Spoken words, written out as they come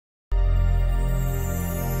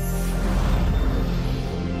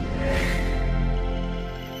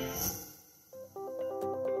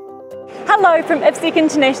Hello from IFSEC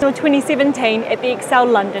International 2017 at the Excel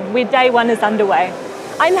London, where day one is underway.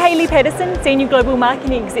 I'm Hayley Patterson, Senior Global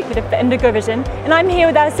Marketing Executive for IndigoVision, and I'm here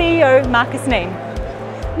with our CEO, Marcus Neen.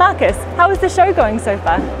 Marcus, how is the show going so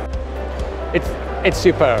far? It's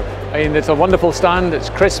superb. I mean, it's a wonderful stand, it's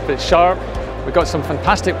crisp, it's sharp. We've got some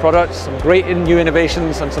fantastic products, some great new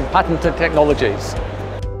innovations and some patented technologies.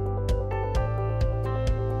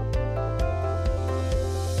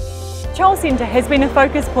 Control Centre has been a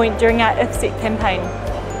focus point during our IFSEC campaign.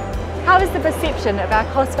 How has the perception of our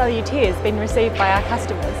cost value tiers been received by our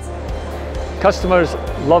customers? Customers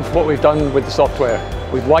love what we've done with the software.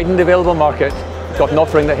 We've widened the available market, we've got an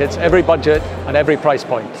offering that hits every budget and every price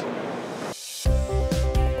point.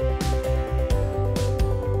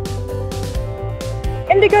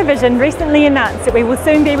 IndigoVision recently announced that we will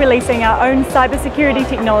soon be releasing our own cybersecurity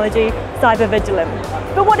technology, CyberVigilant.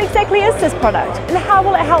 But what exactly is this product and how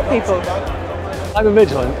will it help people?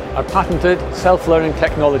 CyberVigilant are patented self-learning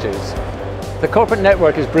technologies. The corporate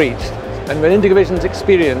network is breached, and with IndigoVision's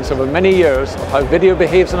experience over many years of how video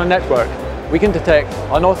behaves on a network, we can detect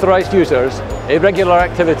unauthorized users, irregular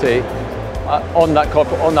activity on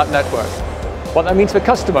that network. What that means for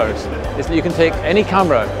customers is that you can take any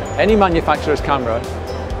camera, any manufacturer's camera,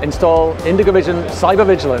 install IndigoVision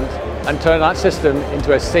CyberVigilant and turn that system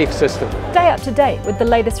into a safe system. Stay up to date with the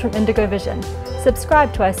latest from IndigoVision.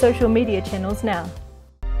 Subscribe to our social media channels now.